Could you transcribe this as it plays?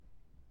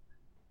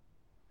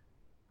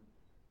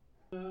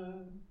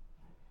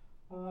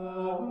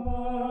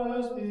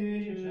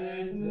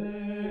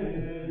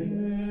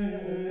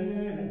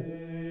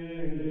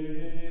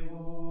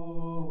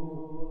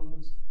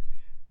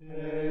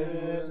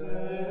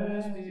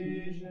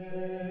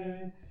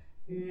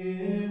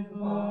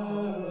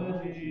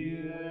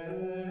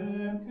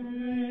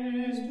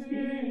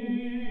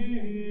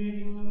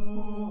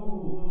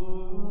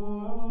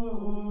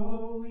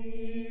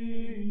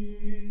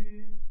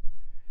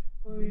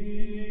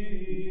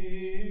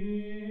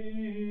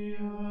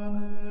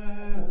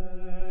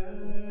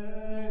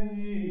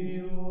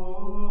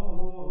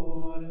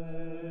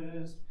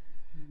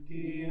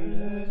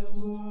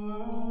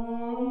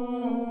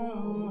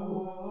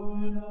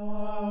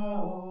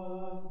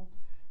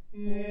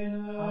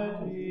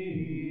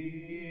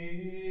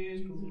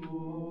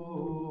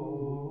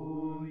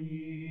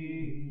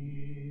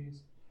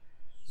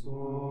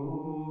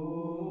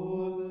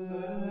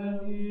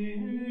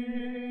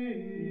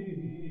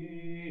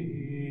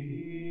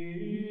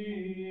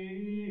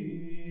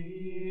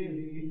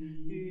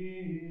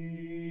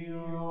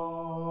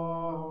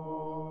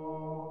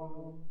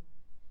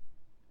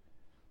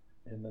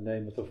In the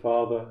name of the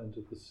Father, and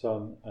of the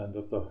Son, and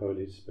of the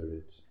Holy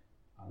Spirit.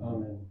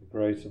 Amen. The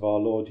grace of our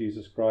Lord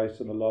Jesus Christ,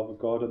 and the love of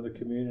God, and the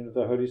communion of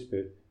the Holy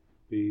Spirit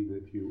be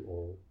with you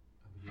all.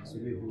 And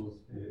with your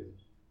spirit.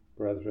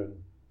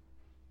 Brethren,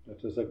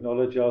 let us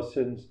acknowledge our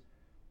sins,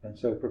 and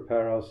so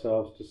prepare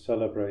ourselves to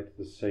celebrate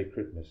the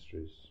sacred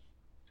mysteries.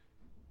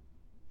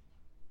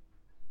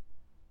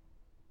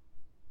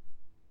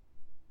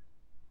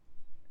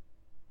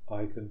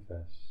 I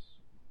confess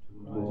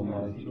to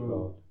Almighty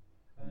God,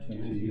 and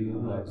to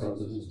you, my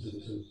brothers and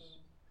sisters,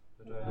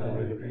 that I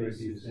have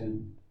greatly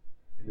sinned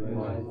in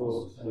my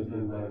thoughts and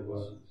in my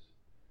words,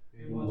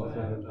 in what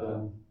I have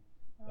done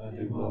and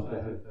in what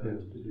I have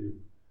failed to do,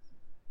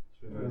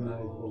 through my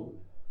fault,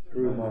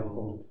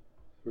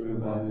 through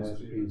my most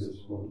grievous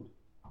fault.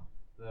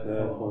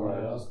 Therefore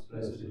I ask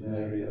Blessed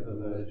Mary, ever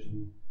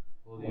Virgin,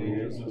 all the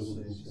angels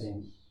and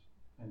saints,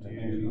 and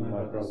you,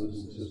 my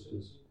brothers and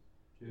sisters,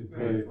 to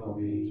pray for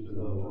me to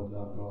the Lord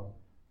our God.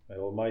 May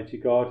Almighty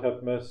God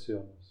have mercy on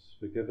us,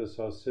 forgive us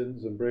our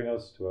sins, and bring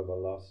us to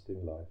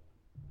everlasting life.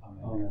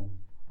 Amen.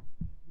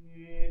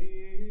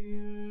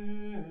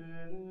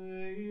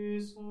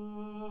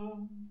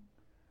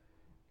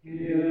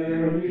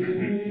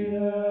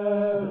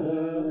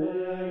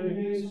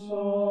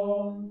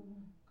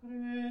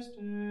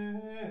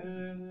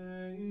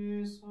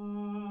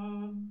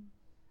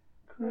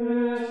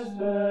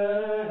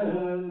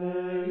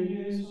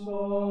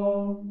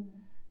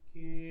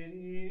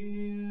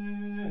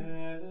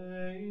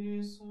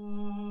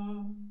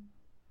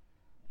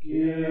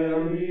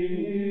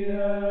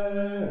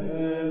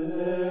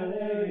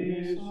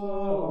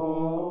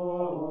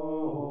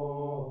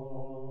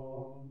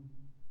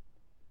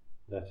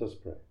 Let us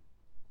pray.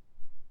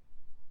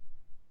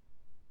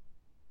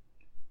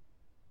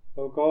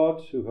 O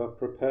God, who have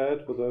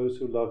prepared for those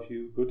who love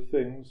you good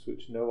things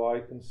which no eye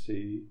can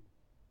see,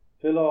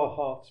 fill our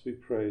hearts, we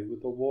pray,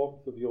 with the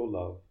warmth of your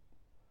love,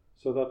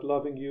 so that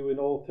loving you in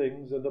all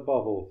things and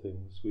above all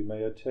things, we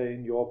may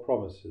attain your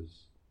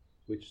promises,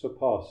 which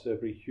surpass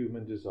every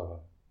human desire.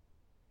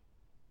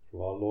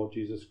 Through our Lord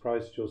Jesus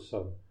Christ, your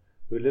Son,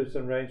 who lives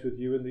and reigns with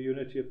you in the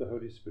unity of the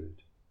Holy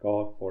Spirit,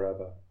 God, for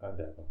ever and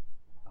ever.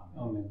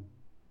 Amen.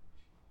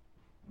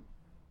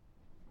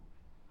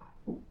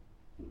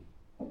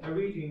 A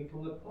reading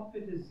from the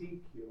prophet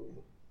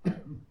Ezekiel.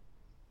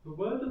 The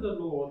word of the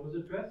Lord was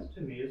addressed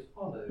to me as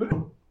follows.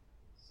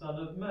 Son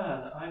of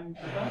man, I'm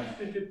about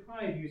to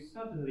deprive you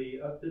suddenly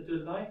of the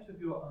delight of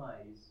your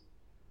eyes,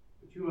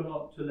 but you are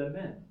not to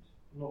lament,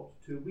 not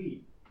to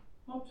weep,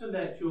 not to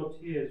let your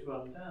tears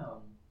run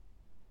down.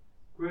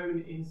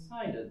 Groan in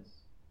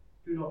silence,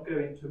 do not go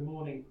into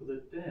mourning for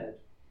the dead.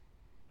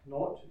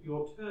 Not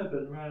your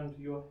turban round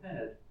your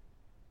head,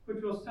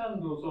 put your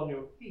sandals on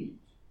your feet.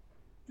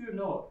 Do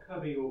not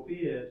cover your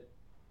beard,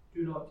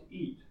 do not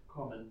eat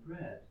common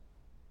bread.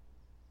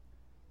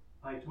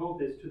 I told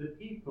this to the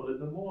people in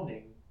the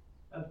morning,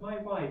 and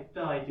my wife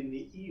died in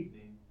the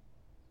evening,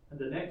 and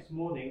the next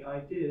morning I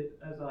did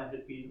as I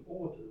had been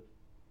ordered.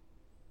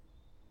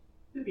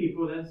 The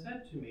people then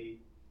said to me,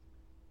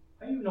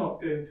 are you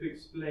not going to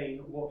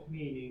explain what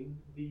meaning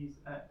these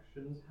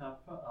actions have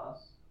for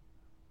us?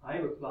 I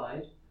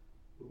replied,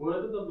 the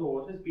word of the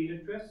Lord has been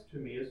addressed to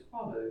me as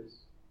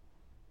follows.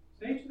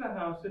 Say to the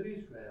house of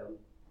Israel,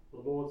 the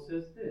Lord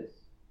says this,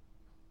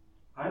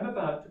 I am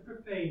about to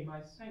profane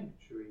my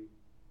sanctuary,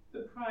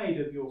 the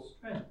pride of your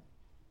strength,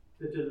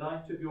 the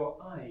delight of your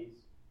eyes,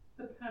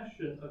 the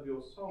passion of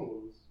your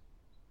souls.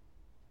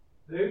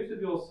 Those of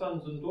your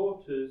sons and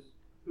daughters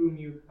whom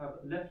you have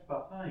left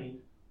behind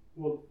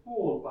will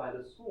fall by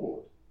the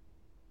sword,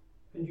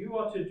 and you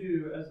are to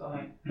do as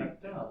I have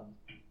done.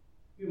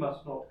 You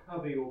must not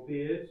cover your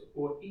beards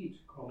or eat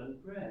common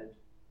bread.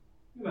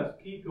 You must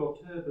keep your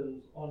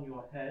turbans on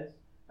your heads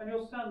and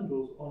your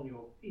sandals on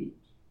your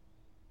feet.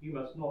 You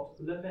must not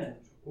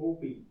lament or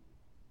weep.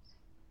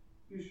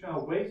 You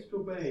shall waste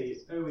away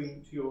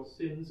owing to your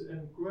sins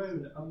and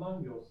groan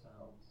among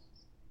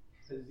yourselves.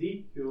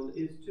 Ezekiel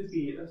is to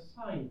be a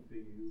sign for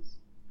you.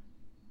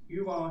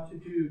 You are to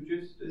do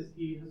just as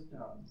he has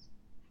done.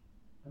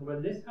 And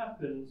when this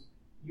happens,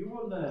 you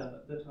will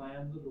learn that I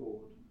am the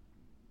Lord.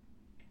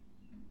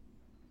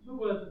 The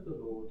word of the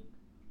Lord.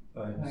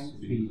 Thanks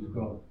be to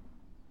God.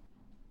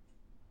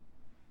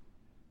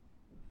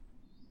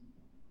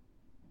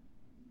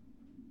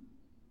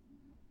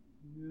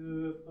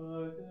 You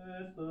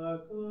forget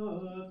the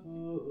God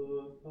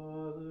who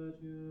fathered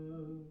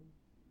you.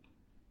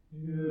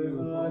 You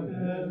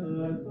forget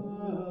the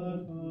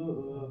God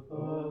who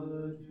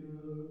fathered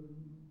you.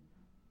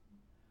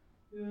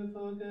 You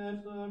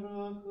forget the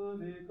rock who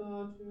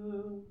begot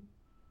you,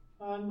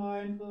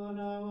 unmindful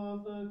now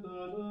of the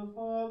God who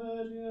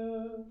fathered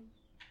you.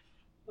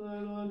 The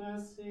Lord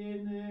has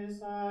seen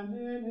this, and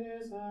in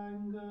his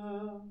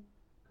anger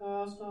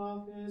cast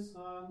off his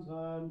sons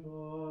and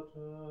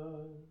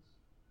daughters.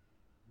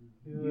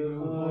 You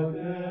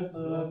forget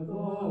the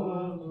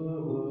God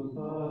who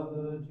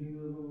fathered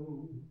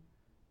you.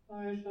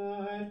 I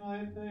shall hide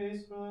my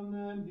face from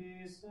them,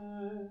 he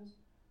says,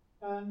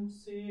 and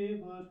see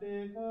what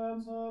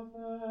becomes of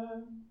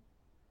them.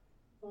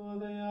 For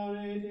they are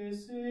a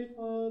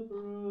deceitful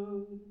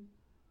brood,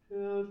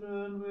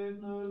 children with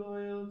no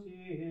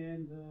loyalty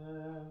in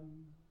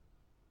them.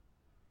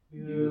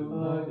 You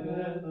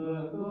forget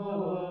the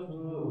God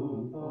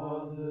who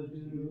fathered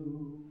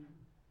you.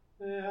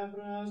 They have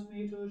roused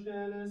me to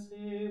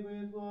jealousy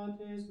with what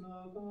is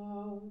no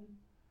God.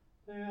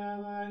 They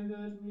have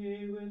angered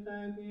me with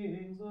their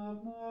beings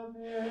of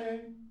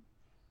nothing.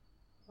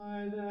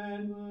 I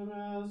then will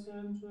rouse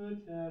them to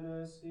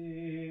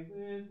jealousy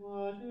with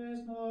what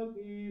is no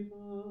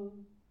people.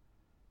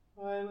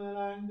 I will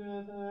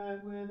anger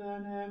them with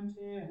an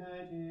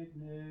empty-headed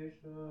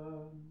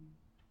nation.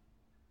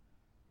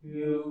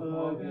 You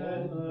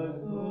forget the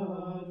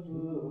God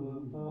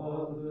who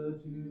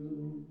fathered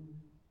you.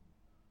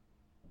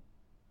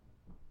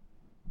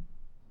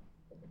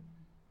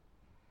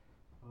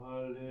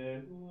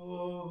 Alleluia.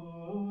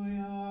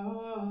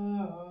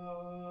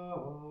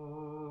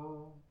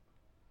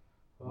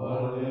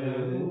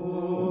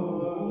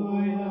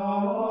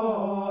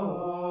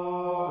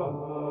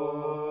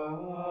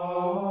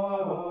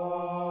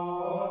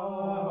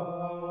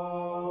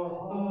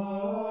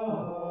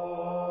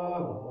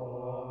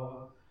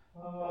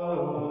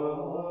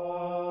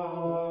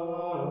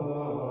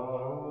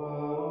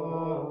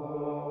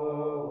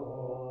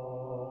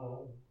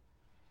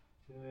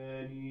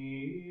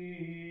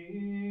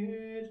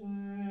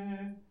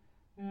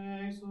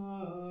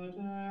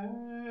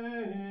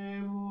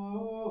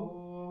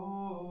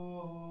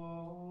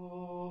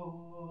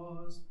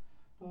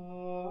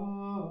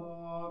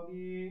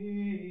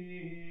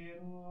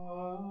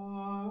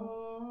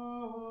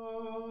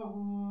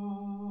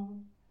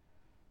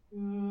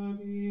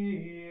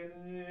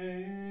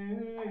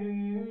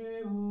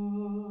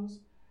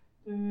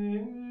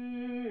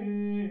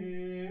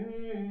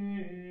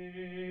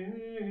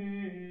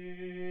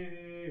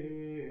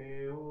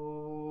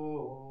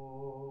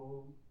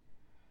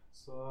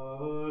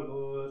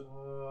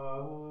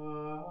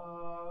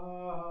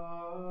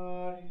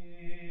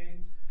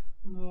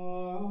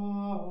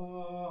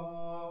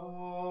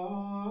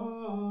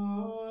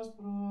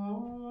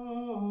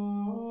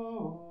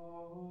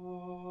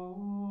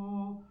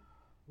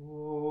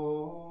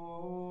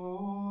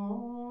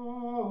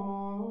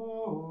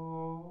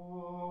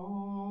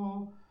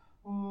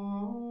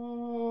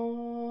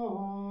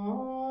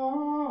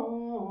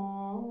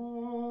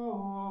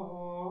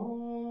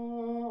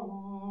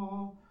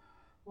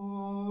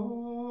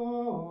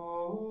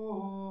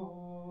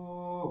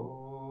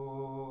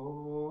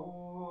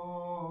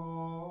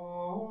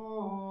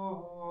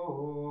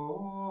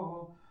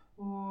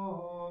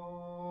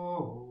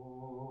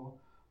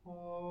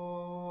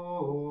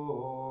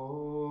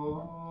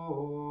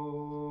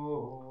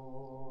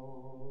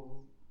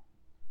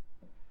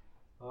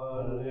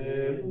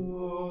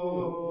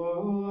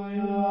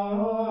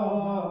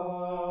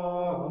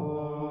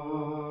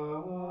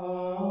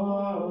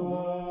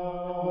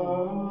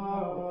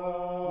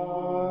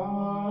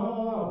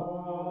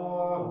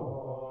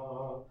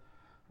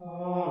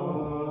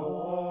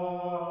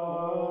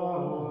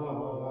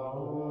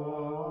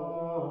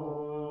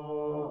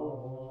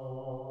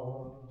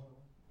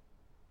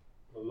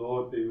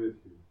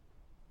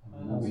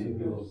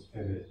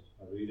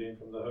 A reading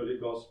from the Holy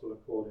Gospel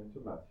according to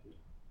Matthew.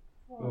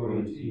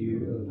 Glory to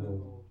you, O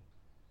Lord.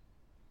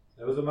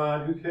 There was a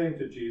man who came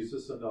to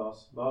Jesus and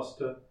asked,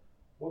 Master,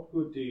 what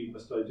good deed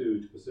must I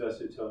do to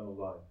possess eternal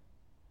life?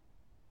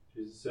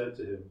 Jesus said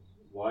to him,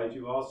 Why do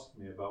you ask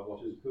me about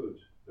what is good?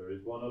 There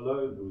is one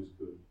alone who is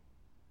good.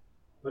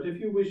 But if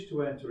you wish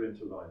to enter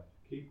into life,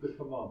 keep the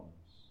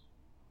commandments.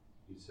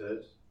 He said,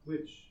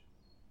 Which?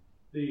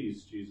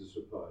 These, Jesus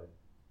replied.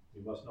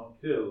 You must not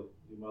kill,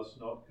 you must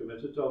not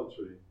commit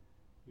adultery,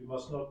 you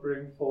must not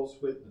bring false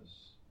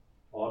witness,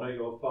 honor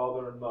your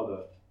father and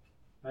mother,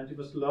 and you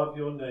must love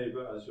your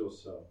neighbor as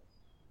yourself.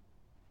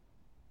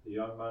 The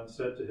young man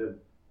said to him,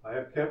 I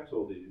have kept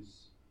all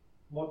these.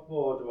 What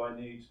more do I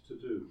need to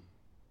do?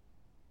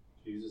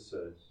 Jesus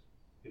said,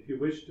 If you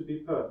wish to be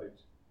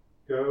perfect,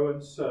 go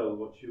and sell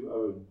what you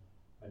own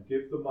and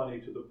give the money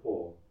to the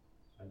poor,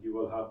 and you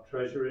will have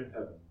treasure in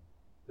heaven.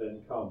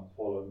 Then come,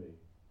 follow me."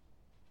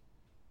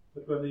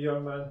 But when the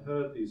young man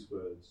heard these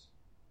words,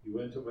 he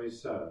went away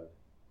sad,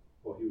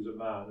 for he was a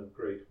man of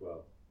great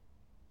wealth.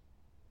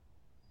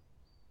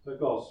 The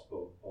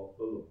Gospel of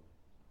the Lord.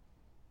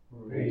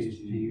 Praise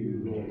to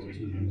you, Lord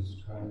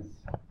Jesus Christ.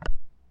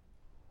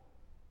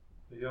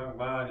 The young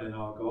man in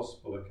our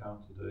Gospel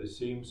account today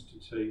seems to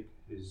take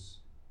his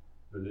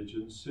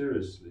religion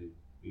seriously.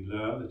 We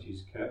learn that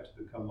he's kept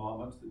the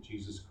commandments that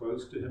Jesus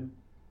quotes to him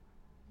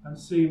and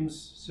seems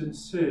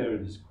sincere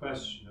in his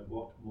question of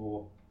what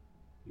more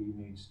he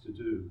needs to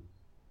do.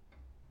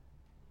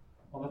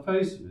 On the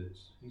face of it,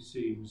 he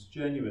seems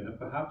genuine, and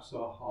perhaps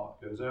our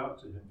heart goes out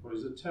to him for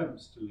his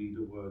attempts to lead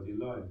a worthy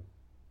life.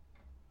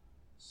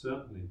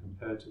 Certainly,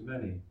 compared to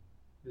many,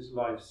 his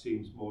life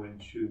seems more in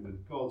tune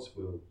with God's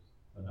will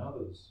than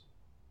others.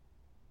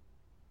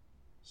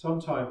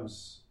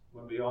 Sometimes,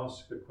 when we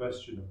ask a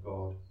question of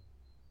God,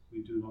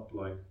 we do not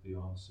like the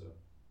answer.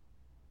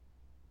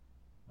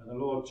 When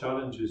the Lord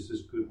challenges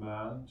this good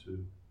man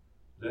to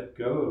let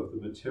go of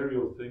the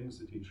material things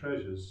that he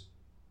treasures,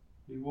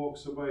 he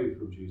walks away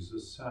from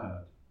Jesus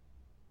sad.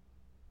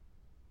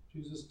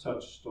 Jesus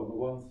touched on the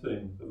one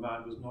thing the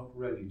man was not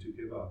ready to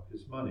give up,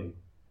 his money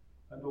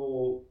and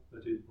all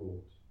that it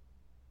brought.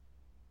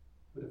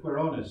 But if we're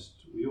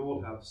honest, we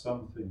all have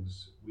some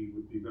things we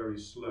would be very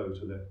slow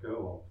to let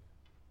go of.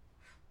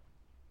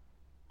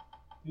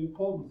 The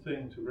important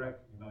thing to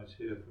recognize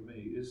here for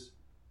me is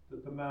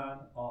that the man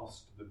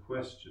asked the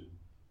question,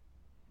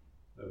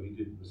 though he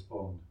didn't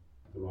respond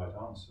with the right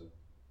answer.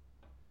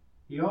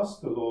 He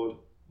asked the Lord,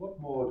 "What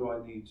more do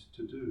I need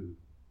to do?"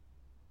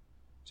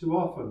 Too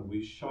often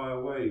we shy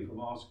away from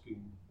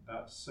asking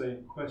that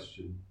same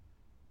question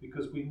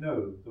because we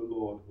know the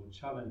Lord will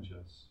challenge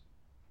us.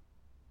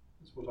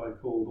 It's what I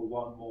call the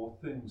one more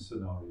thing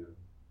scenario.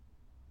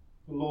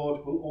 The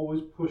Lord will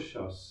always push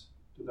us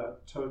to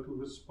that total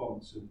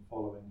response in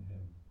following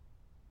him.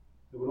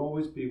 There will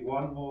always be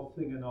one more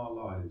thing in our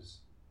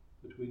lives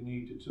that we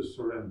need to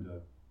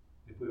surrender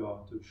if we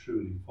are to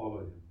truly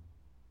follow him.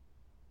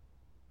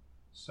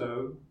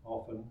 So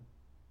often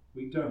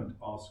we don't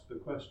ask the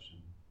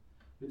question.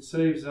 It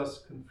saves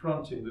us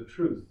confronting the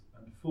truth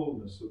and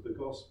fullness of the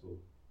gospel.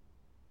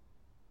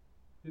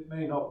 It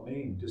may not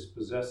mean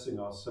dispossessing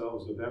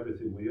ourselves of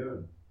everything we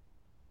own.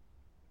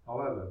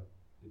 However,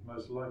 it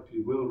most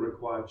likely will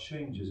require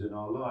changes in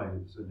our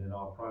lives and in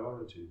our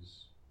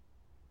priorities.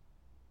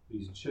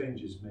 These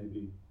changes may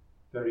be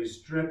very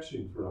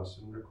stretching for us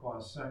and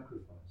require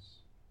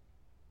sacrifice.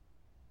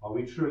 Are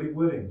we truly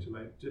willing to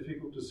make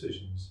difficult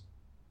decisions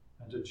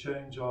and to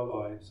change our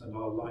lives and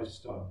our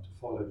lifestyle to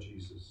follow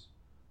Jesus?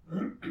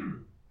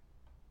 The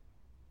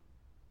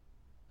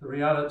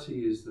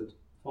reality is that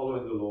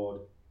following the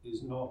Lord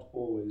is not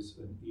always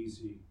an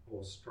easy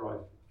or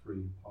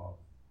strife-free path.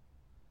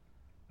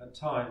 At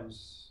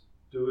times,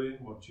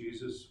 doing what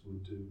Jesus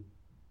would do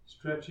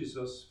stretches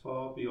us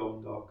far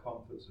beyond our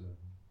comfort zone.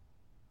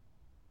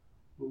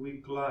 Will we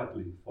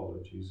gladly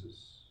follow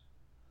Jesus?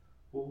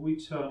 Or will we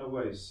turn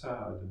away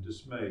sad and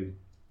dismayed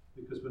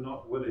because we're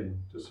not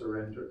willing to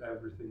surrender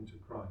everything to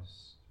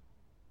Christ?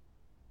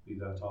 Be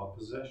that our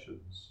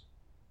possessions,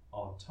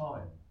 our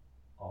time,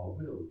 our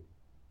will,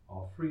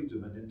 our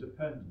freedom and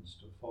independence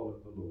to follow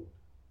the Lord.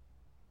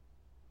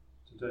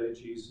 Today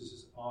Jesus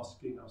is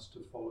asking us to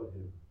follow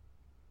him.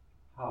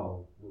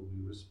 How will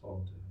we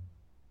respond to him?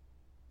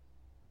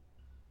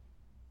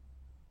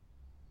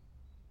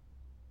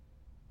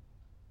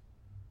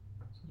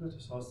 So let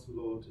us ask the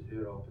Lord to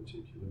hear our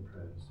particular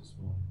prayers this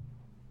morning.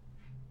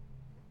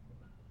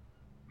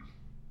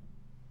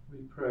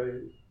 We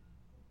pray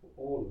for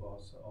all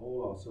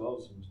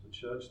ourselves and the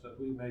church, that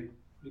we may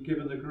be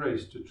given the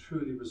grace to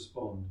truly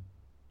respond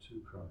to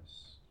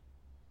Christ.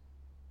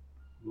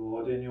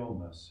 Lord, in your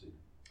mercy,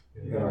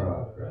 Hear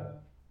our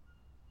prayer.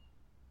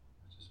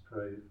 let us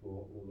pray for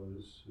all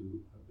those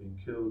who have been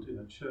killed in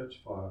a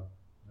church fire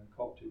in a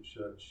Coptic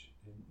church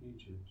in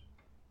Egypt.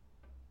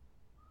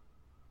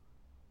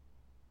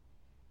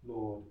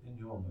 Lord, in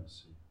your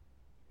mercy,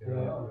 Hear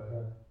our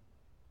prayer.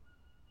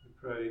 we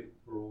pray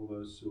for all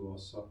those who are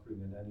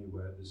suffering in any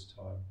way at this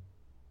time,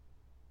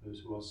 those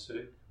who are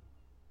sick,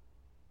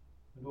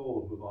 and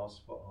all who have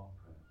asked for our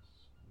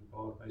prayers. That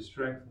God may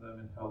strengthen them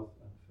in health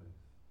and faith.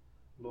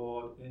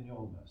 Lord, in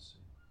your mercy,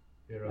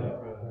 Hear our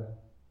prayer.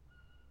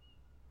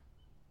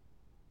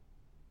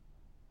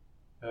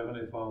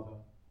 Heavenly Father,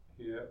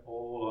 hear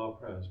all our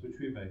prayers which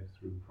we make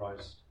through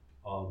Christ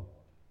our Lord.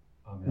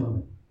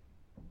 Amen.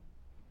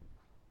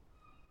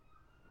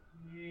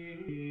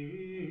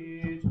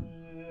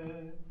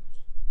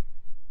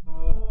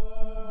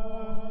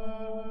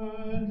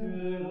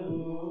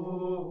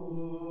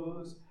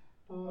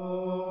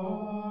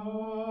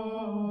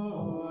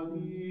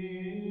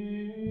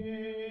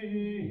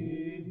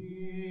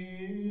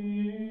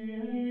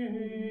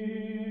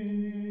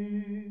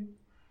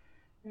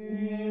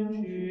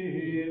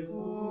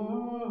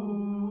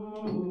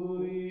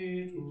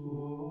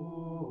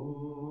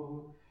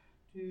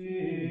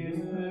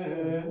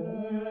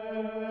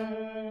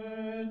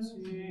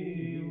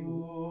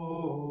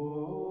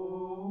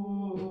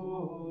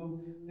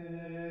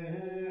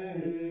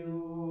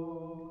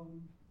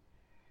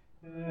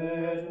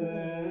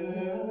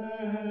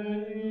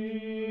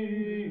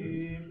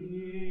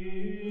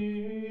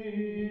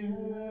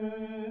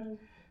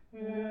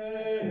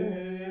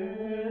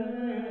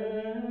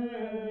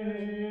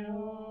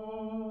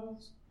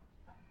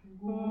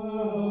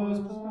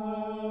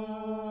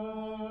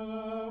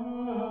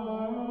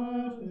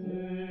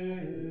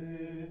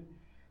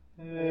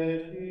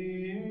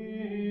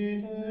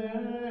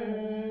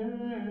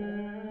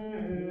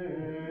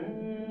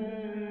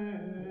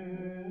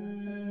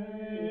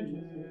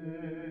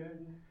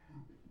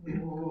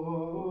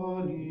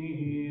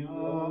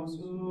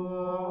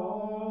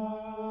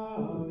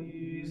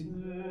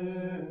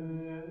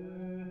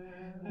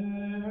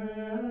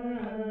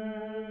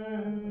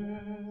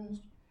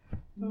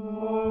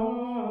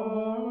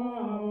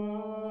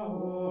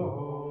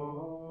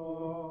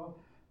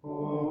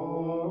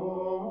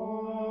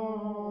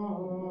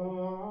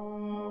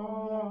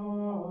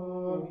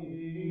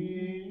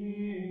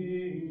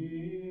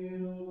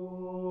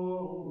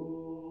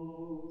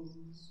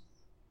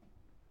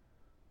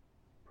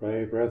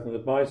 Pray, brethren,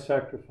 that my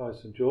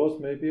sacrifice and yours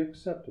may be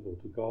acceptable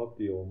to God,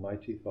 the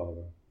Almighty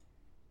Father.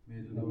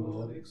 May the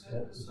Lord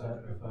accept the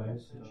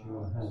sacrifice at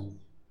your hands,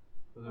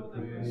 for the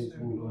praise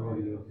and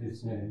glory of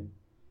his name,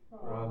 for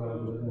our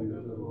good and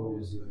good of all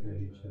his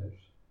holy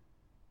church.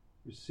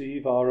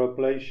 Receive our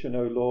oblation,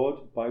 O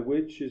Lord, by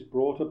which is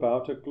brought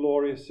about a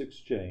glorious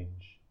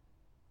exchange,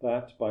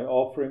 that, by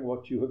offering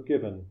what you have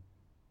given,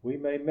 we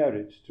may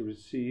merit to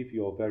receive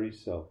your very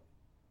self,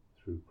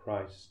 through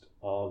Christ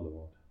our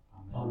Lord.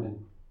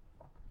 Amen.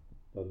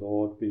 The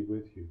Lord be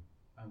with you.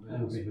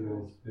 And with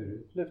your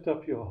spirit. Lift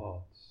up your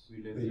hearts. We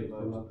lift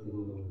them up to the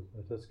Lord.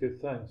 Let us give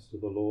thanks to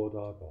the Lord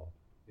our God.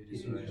 It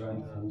is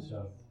right and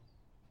just.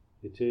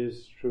 It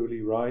is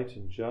truly right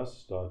and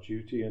just, our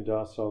duty and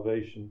our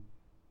salvation,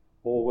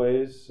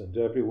 always and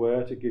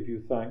everywhere to give you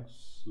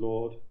thanks,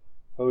 Lord,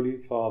 Holy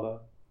Father,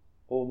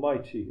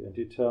 Almighty and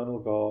eternal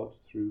God,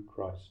 through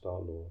Christ our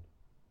Lord.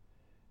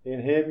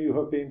 In him you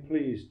have been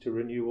pleased to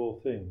renew all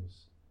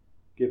things,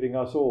 giving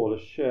us all a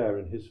share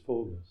in his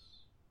fullness.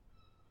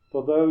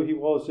 For though he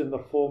was in the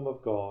form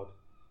of God,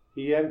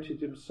 he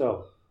emptied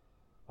himself,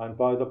 and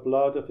by the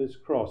blood of his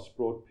cross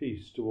brought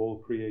peace to all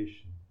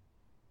creation.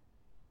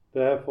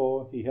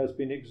 Therefore he has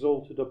been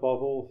exalted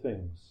above all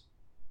things,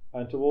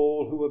 and to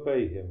all who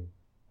obey him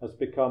has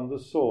become the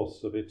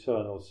source of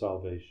eternal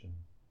salvation.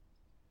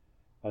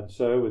 And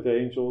so with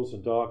angels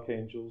and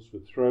archangels,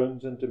 with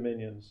thrones and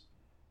dominions,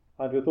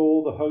 and with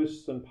all the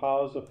hosts and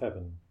powers of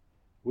heaven,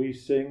 we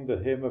sing the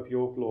hymn of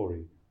your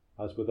glory,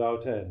 as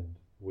without end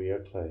we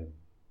acclaim.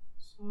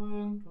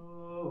 Sanctus,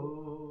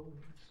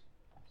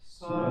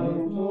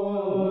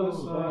 Sanctus,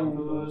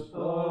 Sanctus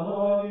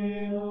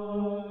Dominus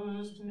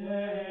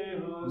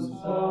Deus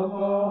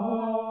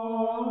Sabaoth,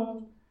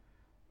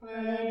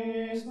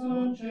 plenius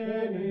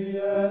celi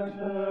et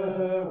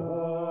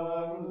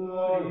terra,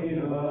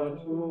 gloria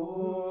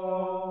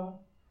tua.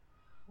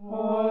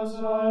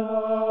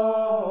 Hosanna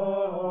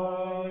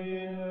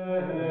in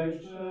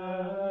excelsis,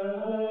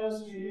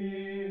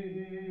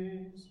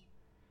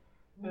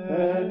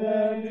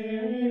 benedictus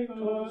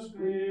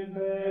qui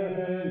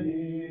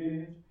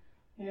venit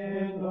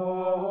in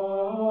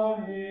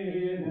nomine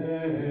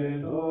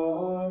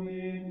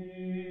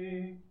Domini.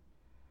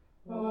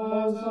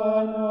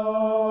 Hosanna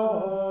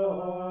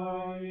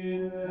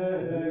in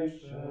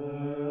excelsis.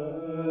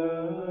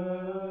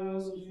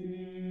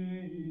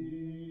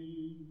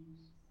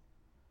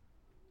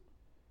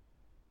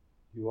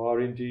 You are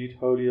indeed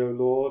holy, O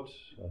Lord,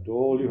 and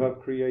all you have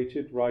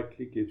created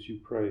rightly gives you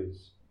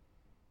praise.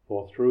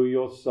 For through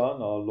your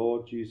Son, our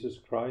Lord Jesus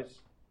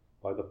Christ,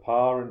 by the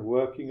power and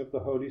working of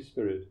the Holy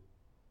Spirit,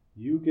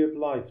 you give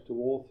life to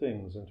all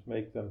things and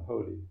make them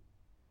holy.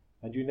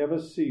 And you never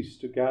cease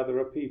to gather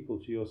a people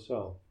to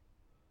yourself,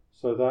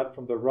 so that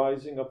from the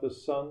rising of the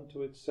sun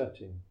to its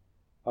setting,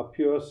 a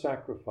pure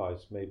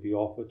sacrifice may be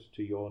offered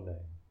to your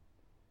name.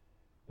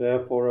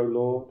 Therefore, O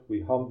Lord,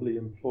 we humbly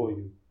implore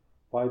you,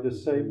 by the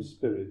same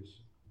Spirit,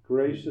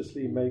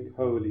 graciously make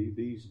holy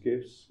these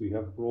gifts we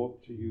have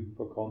brought to you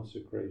for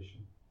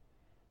consecration,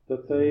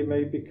 that they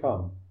may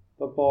become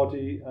the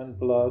body and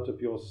blood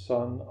of your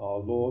Son, our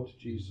Lord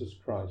Jesus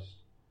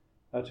Christ,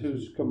 at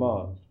whose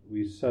command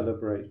we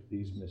celebrate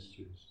these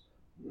mysteries.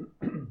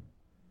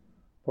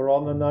 For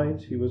on the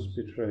night he was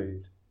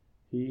betrayed,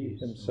 he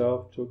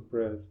himself took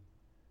bread,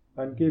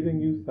 and giving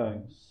you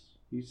thanks,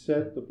 he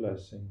said the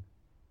blessing,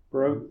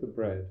 broke the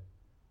bread,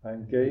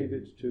 and gave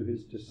it to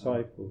his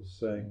disciples,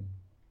 saying,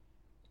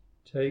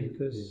 "Take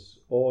this,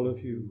 all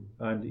of you,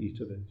 and eat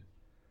of it,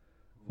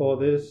 for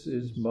this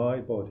is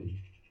my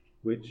body,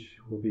 which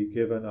will be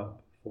given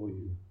up for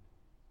you."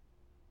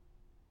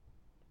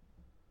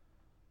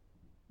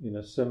 In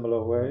a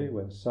similar way,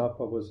 when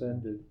supper was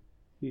ended,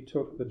 he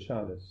took the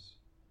chalice,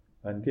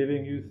 and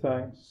giving you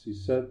thanks, he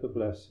said the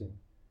blessing,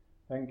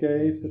 and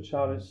gave the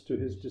chalice to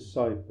his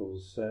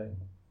disciples, saying,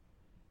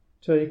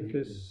 "Take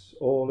this,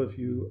 all of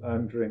you,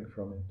 and drink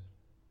from it,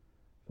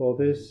 for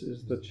this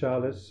is the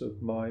chalice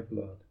of my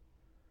blood,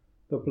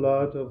 the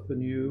blood of the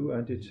new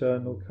and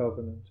eternal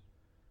covenant,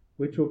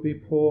 which will be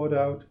poured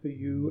out for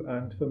you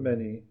and for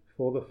many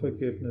for the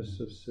forgiveness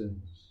of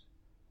sins.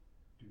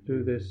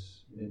 Do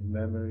this in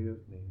memory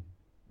of me."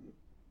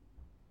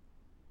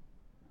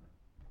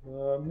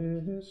 The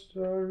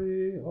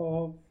mystery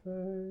of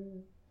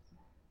faith.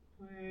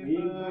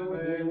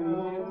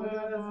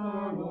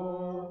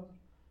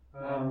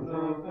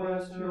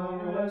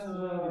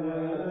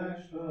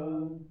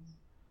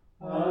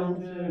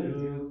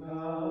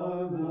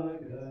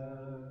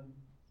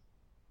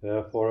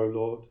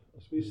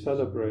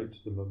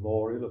 celebrate the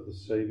memorial of the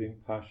saving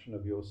passion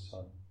of your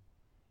Son,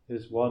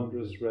 his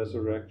wondrous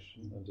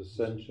resurrection and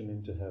ascension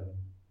into heaven,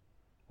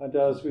 and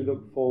as we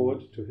look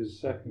forward to his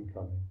second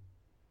coming,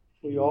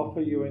 we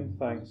offer you in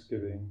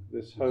thanksgiving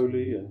this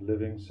holy and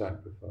living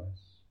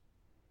sacrifice.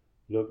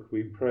 Look,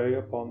 we pray,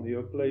 upon the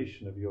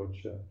oblation of your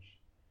church,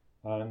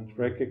 and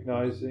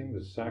recognizing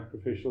the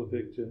sacrificial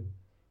victim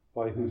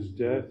by whose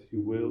death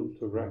you willed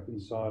to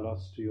reconcile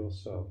us to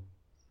yourself,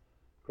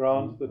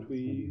 grant that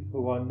we,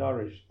 who are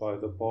nourished by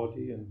the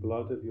body and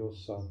blood of your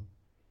Son,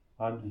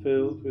 and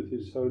filled with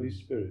his Holy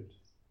Spirit,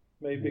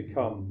 may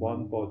become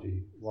one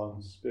body,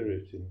 one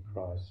spirit in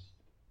Christ.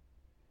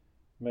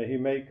 May he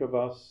make of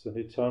us an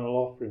eternal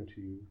offering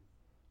to you,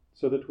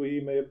 so that we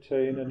may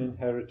obtain an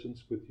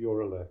inheritance with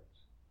your elect,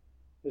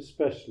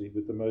 especially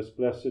with the most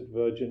blessed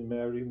Virgin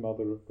Mary,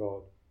 Mother of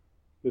God,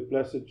 with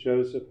blessed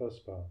Joseph, her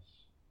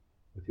spouse,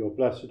 with your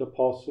blessed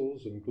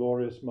apostles and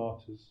glorious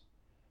martyrs,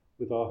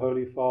 with our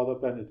Holy Father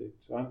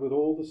Benedict, and with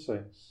all the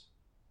saints,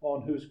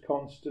 on whose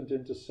constant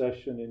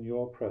intercession in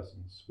your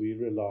presence we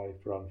rely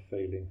for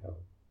unfailing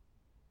help.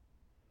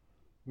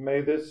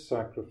 May this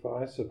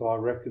sacrifice of our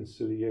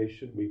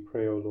reconciliation, we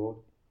pray, O Lord,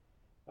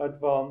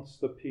 advance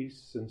the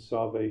peace and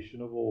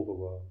salvation of all the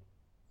world.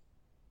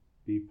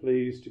 Be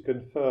pleased to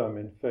confirm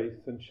in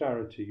faith and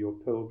charity your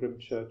pilgrim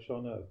church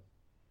on earth,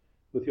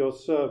 with your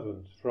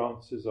servant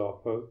Francis our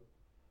Pope,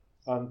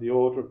 and the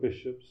order of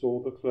bishops,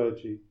 all the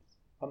clergy,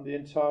 and the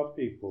entire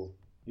people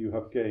you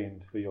have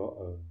gained for your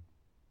own.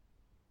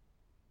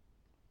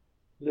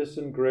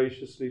 Listen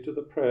graciously to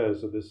the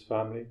prayers of this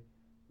family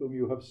whom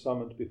you have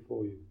summoned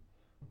before you.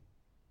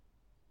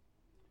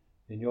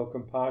 In your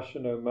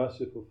compassion, O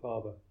merciful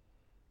Father,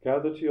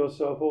 gather to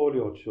yourself all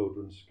your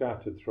children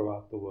scattered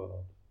throughout the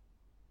world.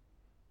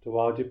 To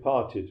our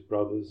departed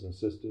brothers and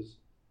sisters,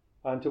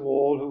 and to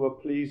all who are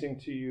pleasing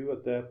to you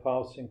at their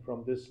passing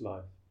from this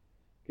life,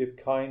 give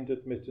kind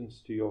admittance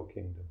to your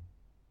kingdom.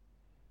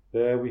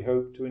 There we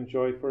hope to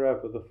enjoy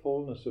forever the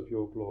fullness of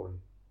your glory,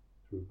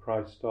 through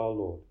Christ our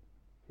Lord,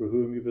 through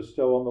whom you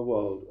bestow on the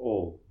world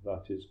all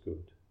that is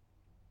good.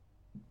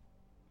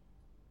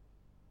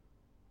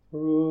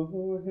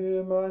 Through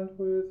him and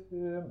with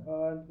him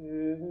and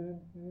in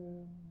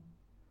him,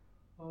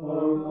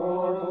 O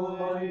God,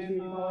 Almighty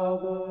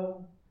Father,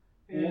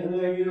 in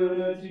the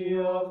unity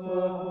of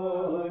the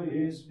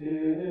Holy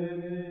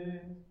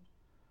Spirit,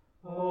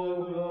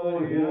 all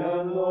glory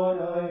and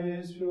honor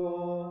is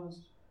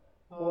yours,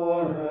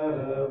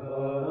 forever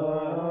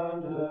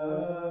and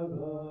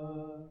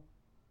ever.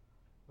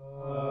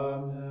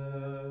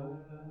 Amen.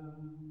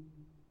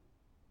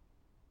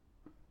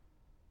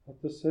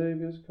 At the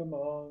Saviour's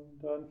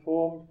command, and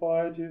formed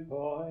by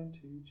divine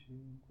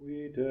teaching,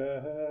 we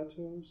dare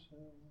to say,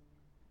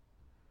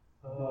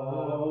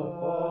 Our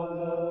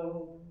Father,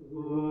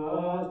 who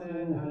art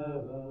in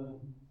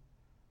heaven,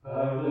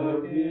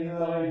 hallowed be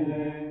thy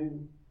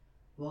name.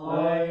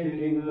 Thy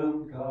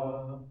kingdom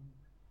come,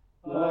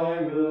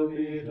 thy will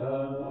be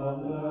done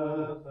on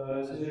earth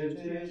as it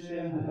is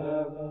in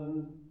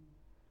heaven.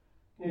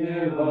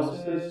 Give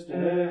us this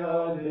day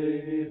our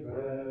daily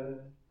bread,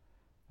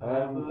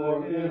 and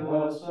forgive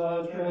us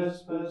our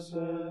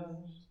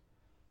trespasses,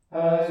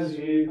 as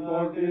we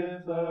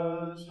forgive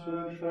those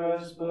who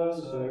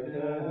trespass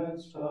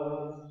against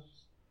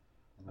us.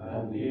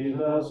 And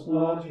lead us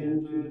not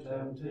into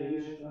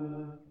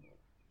temptation,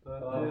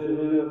 but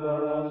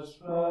deliver us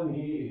from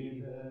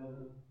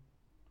evil.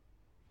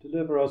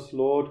 Deliver us,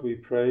 Lord, we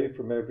pray,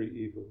 from every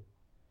evil.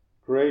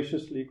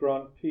 Graciously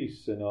grant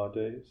peace in our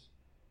days,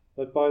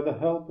 that by the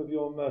help of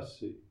your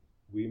mercy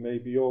we may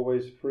be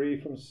always free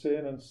from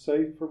sin and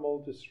safe from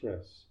all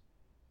distress,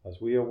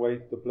 as we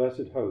await the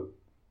blessed hope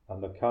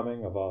and the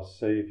coming of our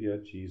Saviour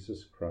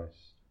Jesus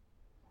Christ.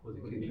 For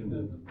the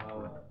kingdom, the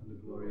power, and the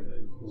glory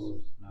are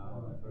yours,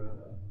 now and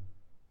forever.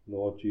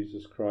 Lord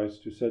Jesus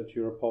Christ, who said to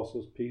your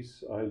apostles,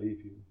 "Peace I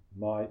leave you,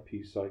 my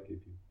peace I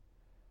give you,"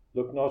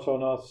 look not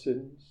on our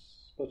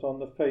sins, but on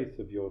the faith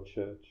of your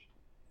church,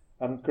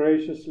 and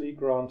graciously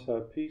grant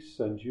her peace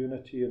and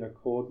unity in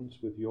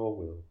accordance with your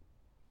will,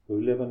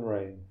 who live and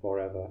reign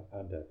forever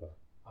and ever.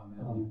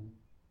 Amen.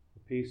 The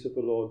peace of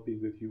the Lord be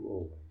with you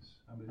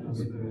always. And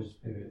with your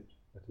spirit.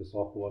 Let us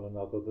offer one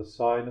another the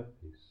sign of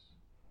peace.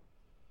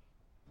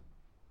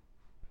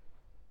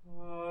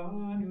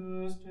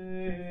 Agnus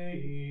Dei,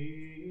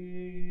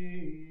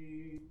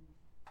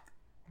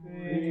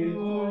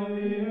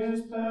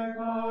 Victoris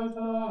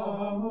peccata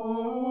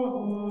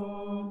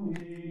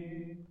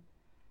mundi,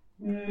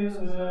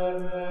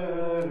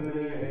 miserere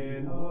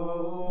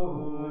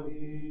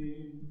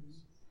nobis.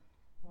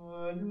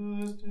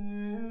 Agnus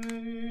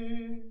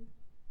Dei,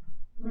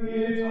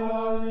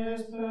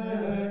 Victoris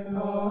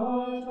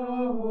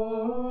peccata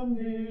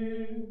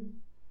mundi,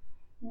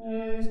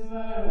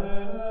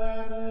 miserere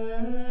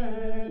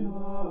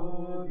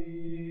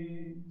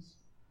nobis.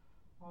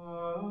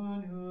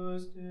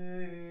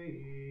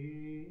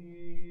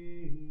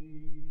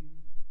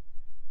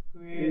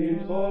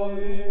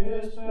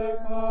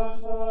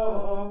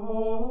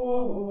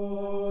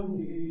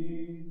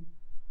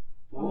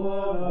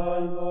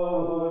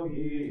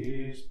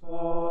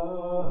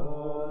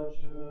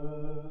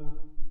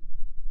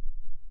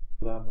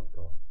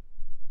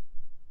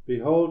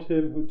 Behold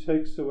him who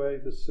takes away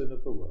the sin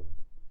of the world.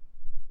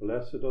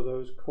 Blessed are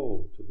those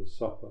called to the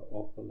supper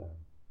of the Lamb.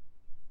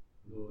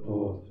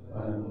 Lord,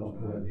 I am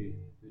not worthy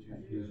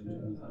that you should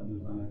enter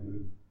under my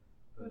roof,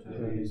 but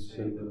only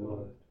say the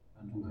word,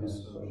 and my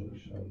soul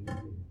shall be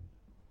healed.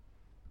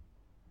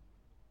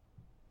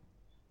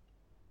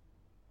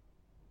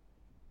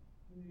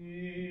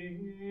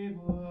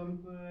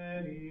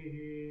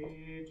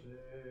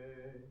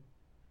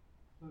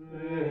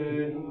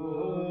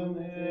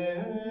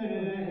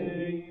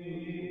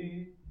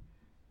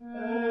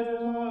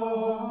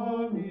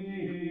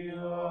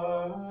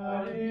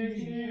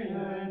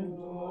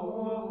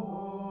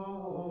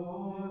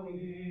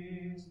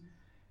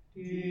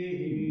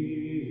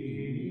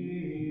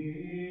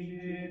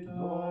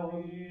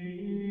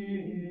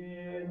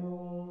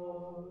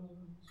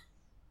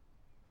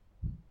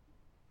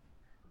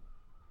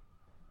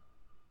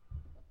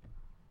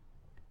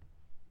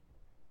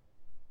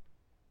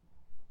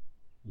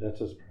 Let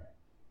us pray.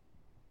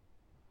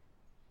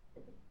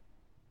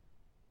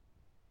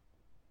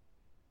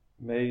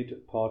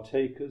 Made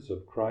partakers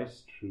of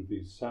Christ through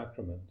these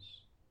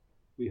sacraments,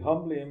 we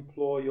humbly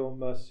implore your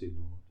mercy,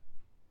 Lord,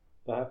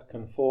 that,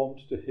 conformed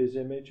to his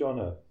image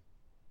on earth,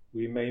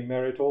 we may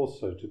merit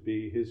also to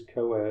be his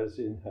co-heirs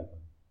in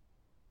heaven,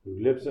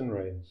 who lives and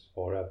reigns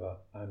forever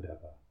and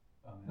ever.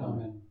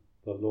 Amen.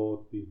 The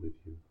Lord be with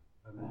you.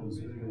 And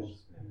with your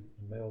spirit.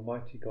 And may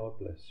Almighty God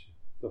bless you,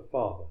 the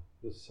Father,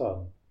 the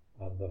Son,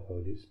 and the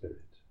Holy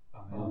Spirit.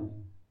 Amen.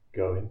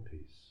 Go in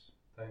peace.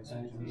 Thanks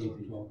be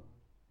to God.